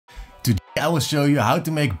I will show you how to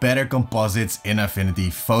make better composites in Affinity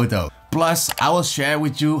Photo. Plus, I will share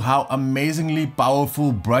with you how amazingly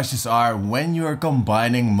powerful brushes are when you are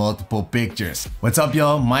combining multiple pictures. What's up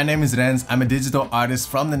y'all, my name is Rens, I'm a digital artist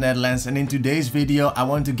from the Netherlands, and in today's video I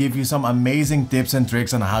want to give you some amazing tips and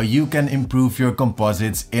tricks on how you can improve your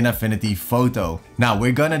composites in Affinity Photo. Now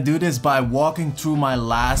we're gonna do this by walking through my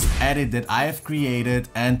last edit that I have created,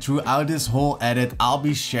 and throughout this whole edit I'll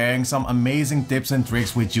be sharing some amazing tips and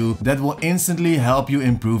tricks with you that will instantly help you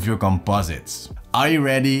improve your composites. Are you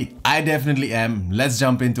ready? I definitely am. Let's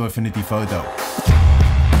jump into Affinity Photo.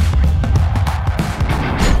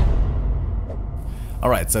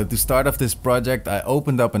 Alright, so to start off this project, I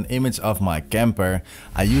opened up an image of my camper.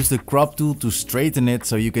 I used the crop tool to straighten it,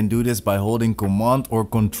 so you can do this by holding Command or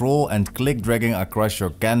Control and click dragging across your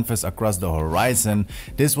canvas across the horizon.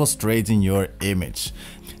 This will straighten your image.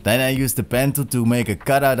 Then I used the pen tool to make a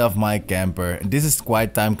cutout of my camper. This is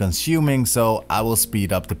quite time consuming, so I will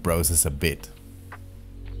speed up the process a bit.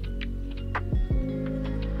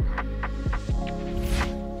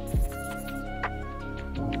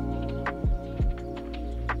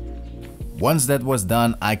 Once that was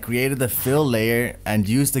done, I created a fill layer and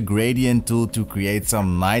used the gradient tool to create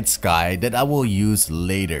some night sky that I will use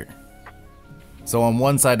later. So on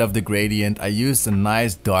one side of the gradient I used a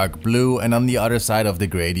nice dark blue, and on the other side of the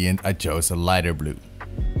gradient I chose a lighter blue.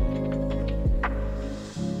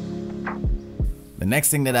 The next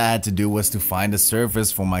thing that I had to do was to find a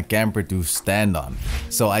surface for my camper to stand on.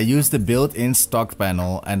 So I used the built-in stock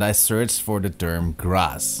panel and I searched for the term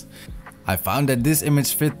grass. I found that this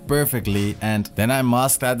image fit perfectly, and then I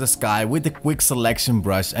masked out the sky with the quick selection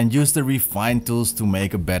brush and used the refine tools to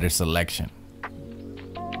make a better selection.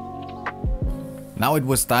 Now it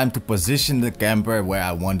was time to position the camper where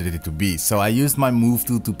I wanted it to be, so I used my move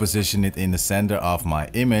tool to position it in the center of my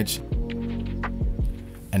image.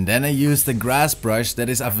 And then I used the grass brush that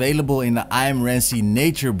is available in the IAMRENSI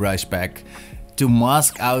Nature Brush Pack to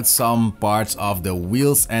mask out some parts of the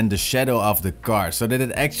wheels and the shadow of the car, so that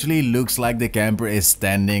it actually looks like the camper is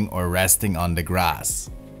standing or resting on the grass.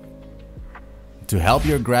 To help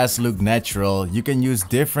your grass look natural, you can use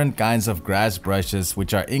different kinds of grass brushes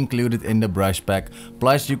which are included in the brush pack,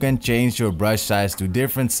 plus you can change your brush size to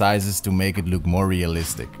different sizes to make it look more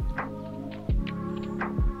realistic.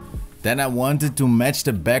 Then I wanted to match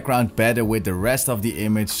the background better with the rest of the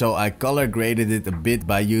image, so I color graded it a bit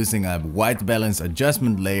by using a white balance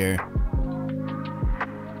adjustment layer.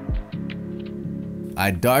 I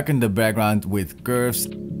darkened the background with curves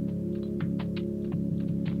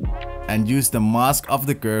and used the mask of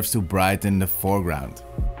the curves to brighten the foreground.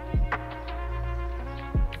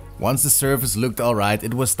 Once the surface looked alright,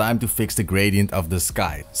 it was time to fix the gradient of the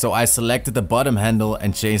sky. So I selected the bottom handle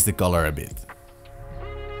and changed the color a bit.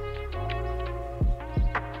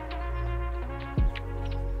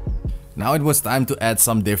 Now it was time to add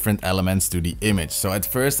some different elements to the image. So at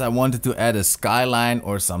first I wanted to add a skyline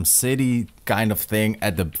or some city kind of thing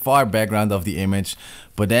at the far background of the image,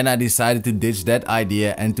 but then I decided to ditch that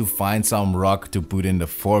idea and to find some rock to put in the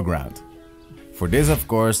foreground. For this, of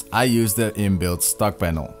course, I used the inbuilt stock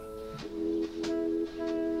panel.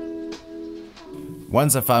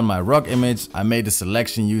 Once I found my rock image, I made a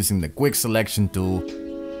selection using the quick selection tool.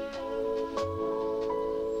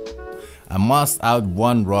 I masked out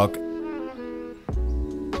one rock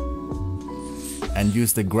and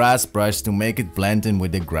use the grass brush to make it blend in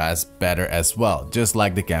with the grass better as well, just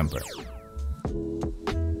like the camper.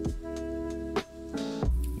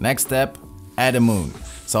 Next step, add a moon.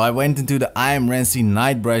 So I went into the IAMRENSI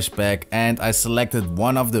Night Brush Pack and I selected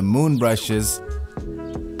one of the moon brushes.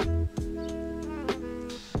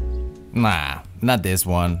 Nah, not this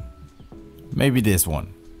one. Maybe this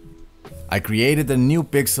one. I created a new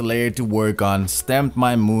pixel layer to work on, stamped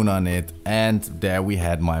my moon on it, and there we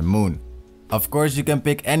had my moon. Of course you can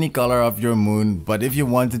pick any color of your moon, but if you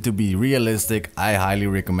want it to be realistic, I highly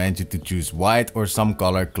recommend you to choose white or some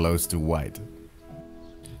color close to white.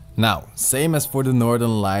 Now, same as for the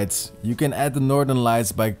northern lights, you can add the northern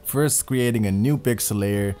lights by first creating a new pixel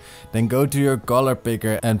layer, then go to your color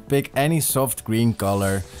picker and pick any soft green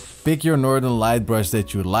color. Pick your northern light brush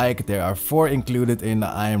that you like, there are 4 included in the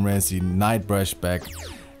IAMRENSI Night Brush Pack.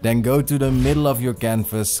 Then go to the middle of your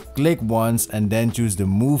canvas, click once and then choose the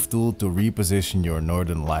move tool to reposition your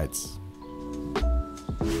northern lights.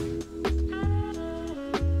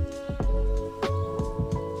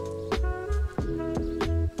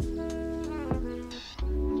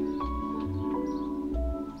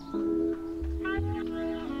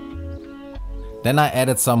 Then I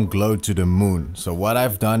added some glow to the moon. So what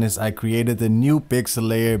I've done is I created a new pixel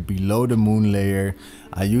layer below the moon layer.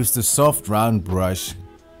 I used a soft round brush,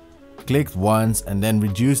 clicked once and then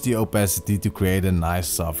reduced the opacity to create a nice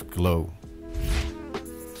soft glow.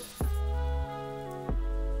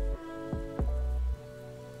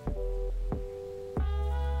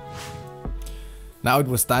 Now it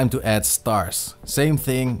was time to add stars. Same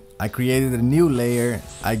thing, I created a new layer,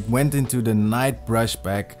 I went into the night brush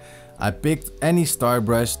pack, I picked any star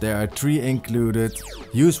brush, there are 3 included,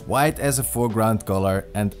 use white as a foreground color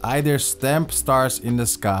and either stamp stars in the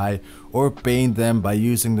sky or paint them by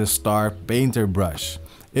using the star painter brush.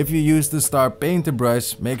 If you use the star painter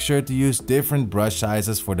brush, make sure to use different brush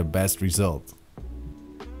sizes for the best result.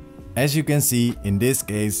 As you can see, in this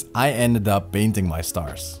case, I ended up painting my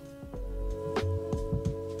stars.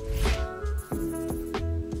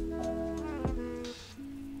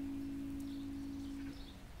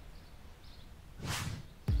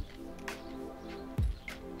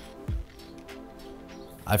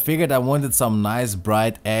 I figured I wanted some nice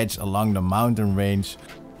bright edge along the mountain range,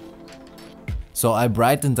 so I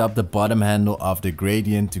brightened up the bottom handle of the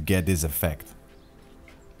gradient to get this effect.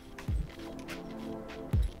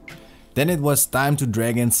 Then it was time to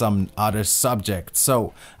drag in some other subjects,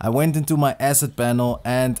 so I went into my asset panel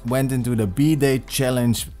and went into the B-Day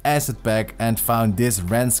challenge asset pack and found this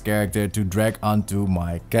Rens character to drag onto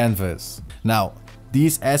my canvas. Now,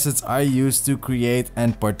 these assets are used to create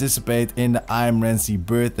and participate in the IAMRENSI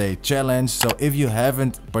birthday challenge, so if you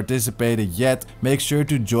haven't participated yet, make sure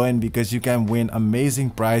to join because you can win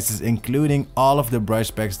amazing prizes including all of the brush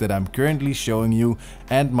packs that I'm currently showing you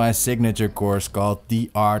and my signature course called The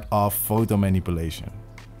Art of Photo Manipulation.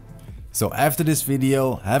 So after this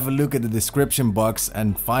video, have a look at the description box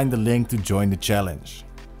and find the link to join the challenge.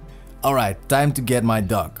 Alright, time to get my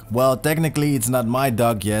dog. Well, technically it's not my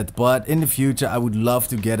dog yet, but in the future I would love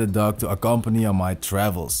to get a dog to accompany on my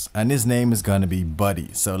travels. And his name is gonna be Buddy,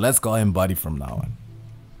 so let's call him Buddy from now on.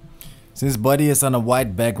 Since Buddy is on a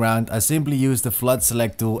white background, I simply use the flood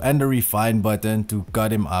select tool and the refine button to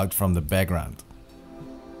cut him out from the background.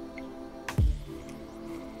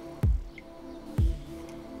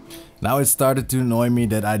 Now it started to annoy me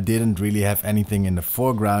that I didn't really have anything in the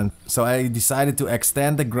foreground, so I decided to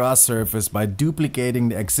extend the grass surface by duplicating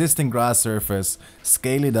the existing grass surface,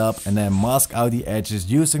 scale it up and then mask out the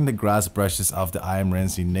edges using the grass brushes of the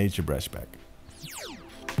IAMRENSI Nature Brush Pack.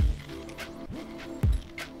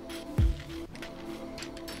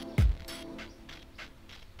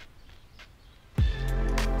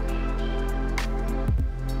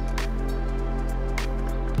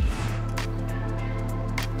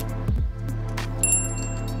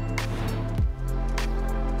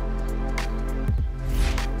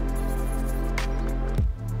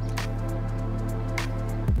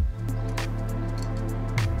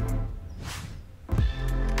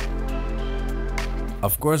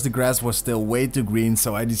 Of course the grass was still way too green,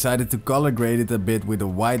 so I decided to color grade it a bit with a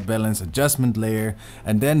white balance adjustment layer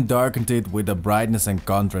and then darkened it with a brightness and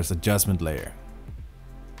contrast adjustment layer.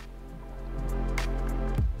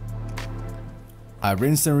 I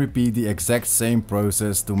rinse and repeat the exact same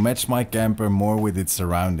process to match my camper more with its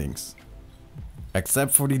surroundings.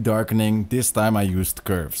 Except for the darkening, this time I used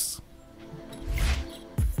curves.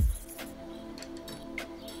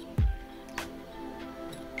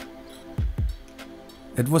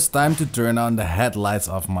 It was time to turn on the headlights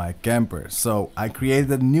of my camper, so I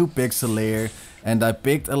created a new pixel layer and I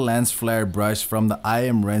picked a lens flare brush from the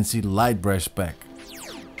IAMRENSI Light Brush Pack.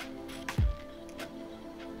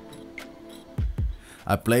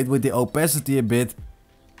 I played with the opacity a bit,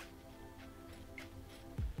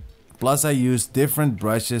 plus I used different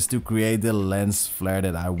brushes to create the lens flare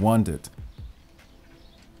that I wanted.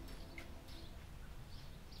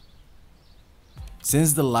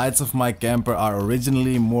 Since the lights of my camper are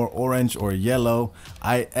originally more orange or yellow,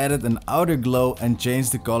 I added an outer glow and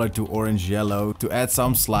changed the color to orange yellow to add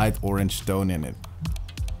some slight orange tone in it.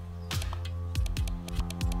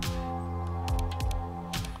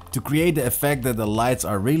 To create the effect that the lights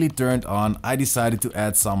are really turned on, I decided to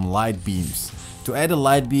add some light beams. To add a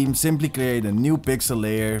light beam, simply create a new pixel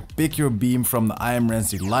layer, pick your beam from the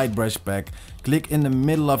IAMRENSI Light Brush Pack, click in the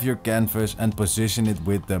middle of your canvas and position it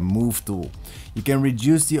with the Move tool. You can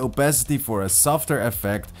reduce the opacity for a softer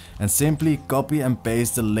effect and simply copy and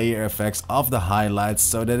paste the layer effects of the highlights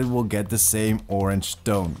so that it will get the same orange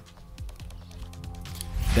tone.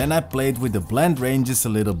 Then I played with the blend ranges a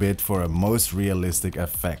little bit for a most realistic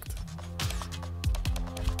effect.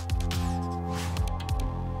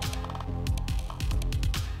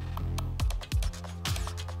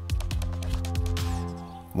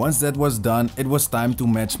 Once that was done, it was time to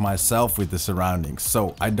match myself with the surroundings.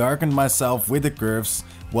 So I darkened myself with the curves.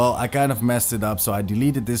 Well, I kind of messed it up, so I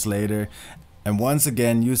deleted this later. And once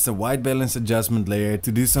again use the white balance adjustment layer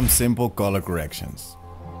to do some simple color corrections.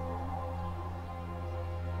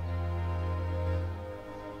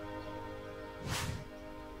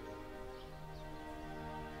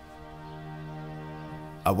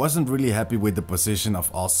 I wasn't really happy with the position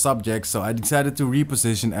of all subjects, so I decided to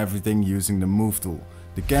reposition everything using the move tool.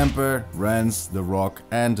 The camper, Rens, the rock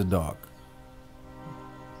and the dog.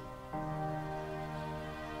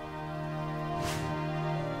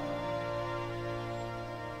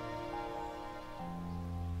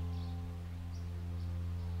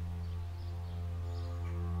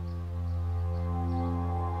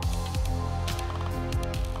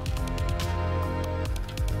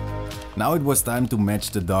 Now it was time to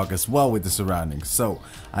match the dog as well with the surroundings, so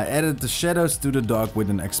I added the shadows to the dog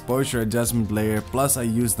with an exposure adjustment layer, plus I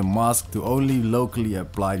used the mask to only locally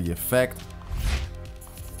apply the effect.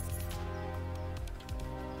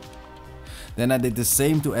 Then I did the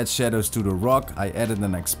same to add shadows to the rock. I added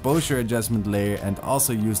an exposure adjustment layer and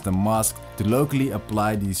also used the mask to locally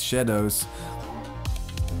apply these shadows.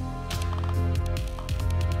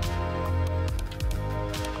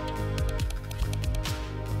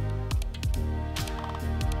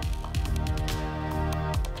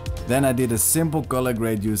 Then I did a simple color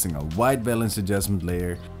grade using a white balance adjustment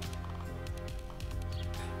layer.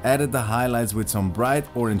 Added the highlights with some bright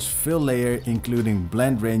orange fill layer, including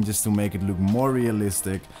blend ranges to make it look more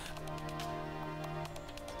realistic.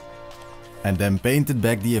 And then painted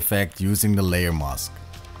back the effect using the layer mask.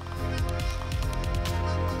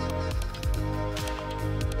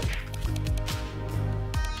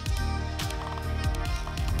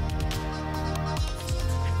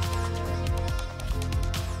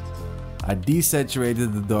 I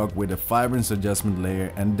desaturated the dog with a vibrance adjustment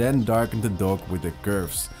layer and then darkened the dog with the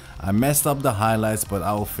curves. I messed up the highlights, but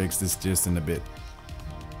I will fix this just in a bit.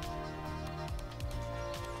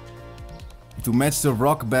 To match the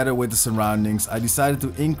rock better with the surroundings, I decided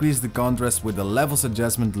to increase the contrast with the levels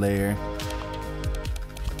adjustment layer.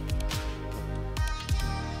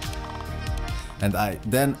 And I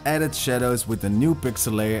then added shadows with the new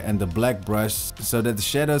pixel layer and the black brush so that the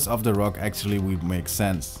shadows of the rock actually would make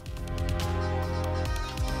sense.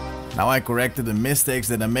 Now I corrected the mistakes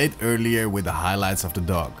that I made earlier with the highlights of the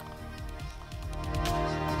dog.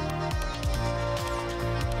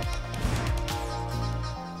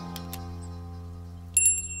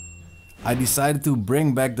 I decided to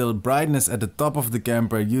bring back the brightness at the top of the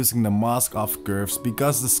camper using the mask off curves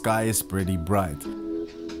because the sky is pretty bright.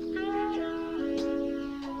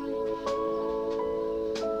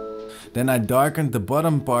 Then I darkened the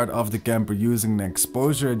bottom part of the camper using an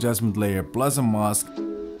exposure adjustment layer plus a mask.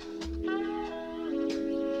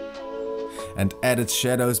 And added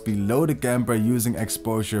shadows below the camper using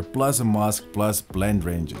exposure plus a mask plus blend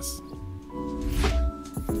ranges.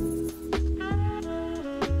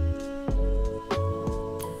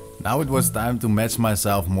 Now it was time to match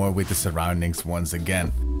myself more with the surroundings once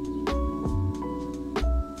again.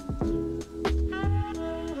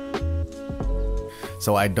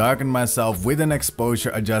 So I darkened myself with an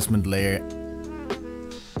exposure adjustment layer.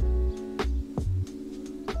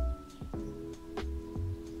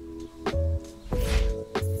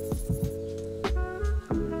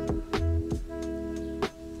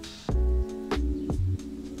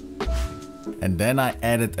 And then I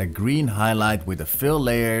added a green highlight with a fill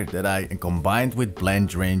layer that I combined with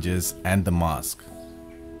blend ranges and the mask.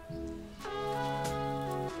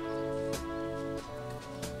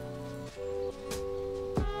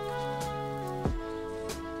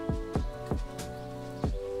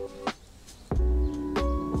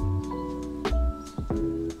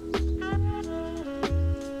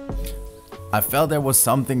 I felt there was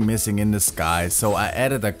something missing in the sky, so I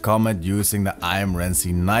added a comet using the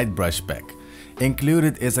IAMRENSI Night Brush Pack.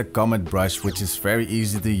 Included is a comet brush which is very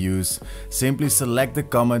easy to use. Simply select the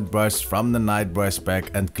comet brush from the Night Brush Pack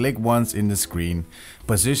and click once in the screen.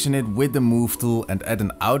 Position it with the move tool and add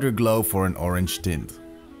an outer glow for an orange tint.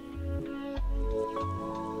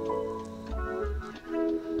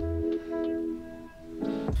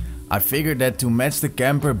 I figured that to match the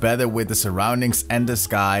camper better with the surroundings and the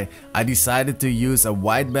sky, I decided to use a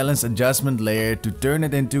white balance adjustment layer to turn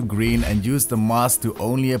it into green and use the mask to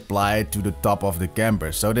only apply it to the top of the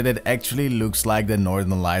camper so that it actually looks like the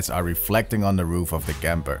northern lights are reflecting on the roof of the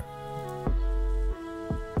camper.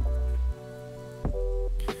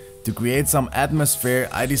 To create some atmosphere,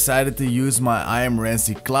 I decided to use my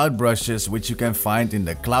IAMRENSI cloud brushes, which you can find in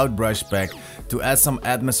the cloud brush pack, to add some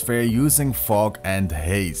atmosphere using fog and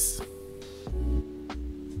haze.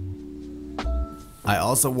 I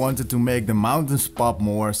also wanted to make the mountains pop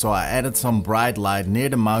more, so I added some bright light near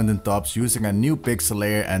the mountain tops using a new pixel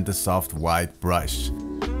layer and the soft white brush.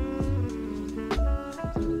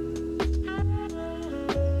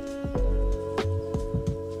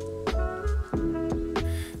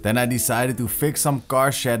 Then I decided to fix some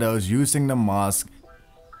car shadows using the mask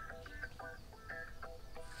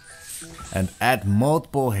and add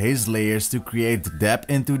multiple haze layers to create depth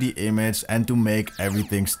into the image and to make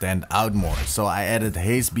everything stand out more. So I added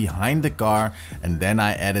haze behind the car and then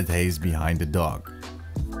I added haze behind the dog.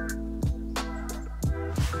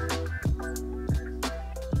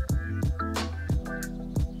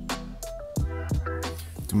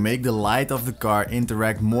 To make the light of the car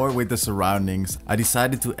interact more with the surroundings, I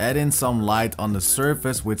decided to add in some light on the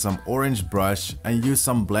surface with some orange brush and use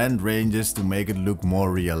some blend ranges to make it look more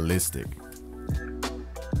realistic.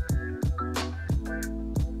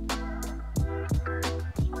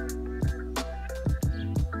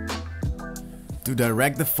 To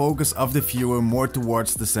direct the focus of the viewer more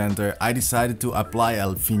towards the center, I decided to apply a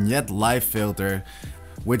vignette light filter,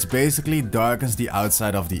 which basically darkens the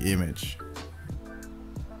outside of the image.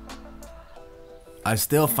 I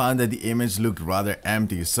still found that the image looked rather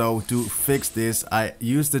empty, so to fix this I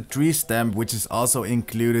used the tree stamp, which is also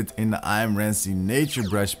included in the IAMRENSI Nature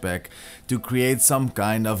Brush Pack, to create some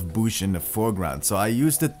kind of bush in the foreground. So I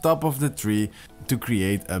used the top of the tree to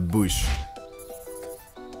create a bush.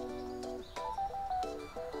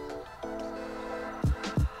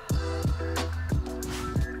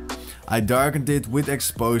 I darkened it with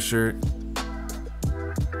exposure.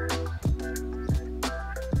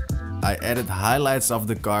 I added highlights of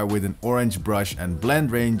the car with an orange brush and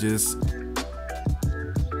blend ranges.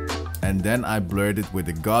 And then I blurred it with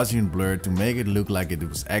a Gaussian blur to make it look like it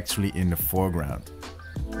was actually in the foreground.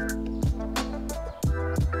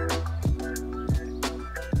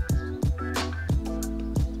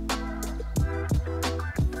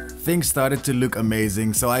 Things started to look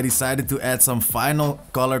amazing, so I decided to add some final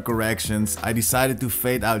color corrections. I decided to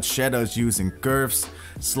fade out shadows using curves,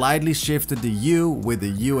 slightly shifted the hue with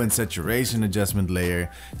the hue and saturation adjustment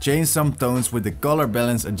layer, changed some tones with the color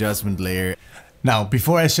balance adjustment layer. Now,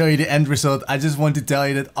 before I show you the end result, I just want to tell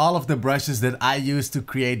you that all of the brushes that I used to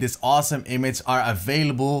create this awesome image are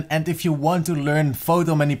available. And if you want to learn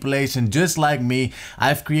photo manipulation just like me,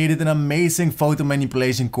 I've created an amazing photo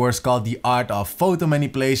manipulation course called The Art of Photo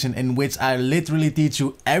Manipulation, in which I literally teach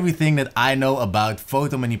you everything that I know about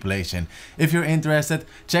photo manipulation. If you're interested,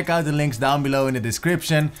 check out the links down below in the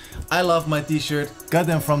description. I love my t-shirt, got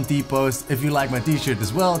them from T-Post. If you like my t-shirt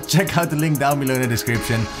as well, check out the link down below in the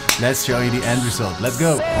description. Let's show you the end result. Let's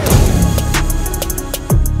go.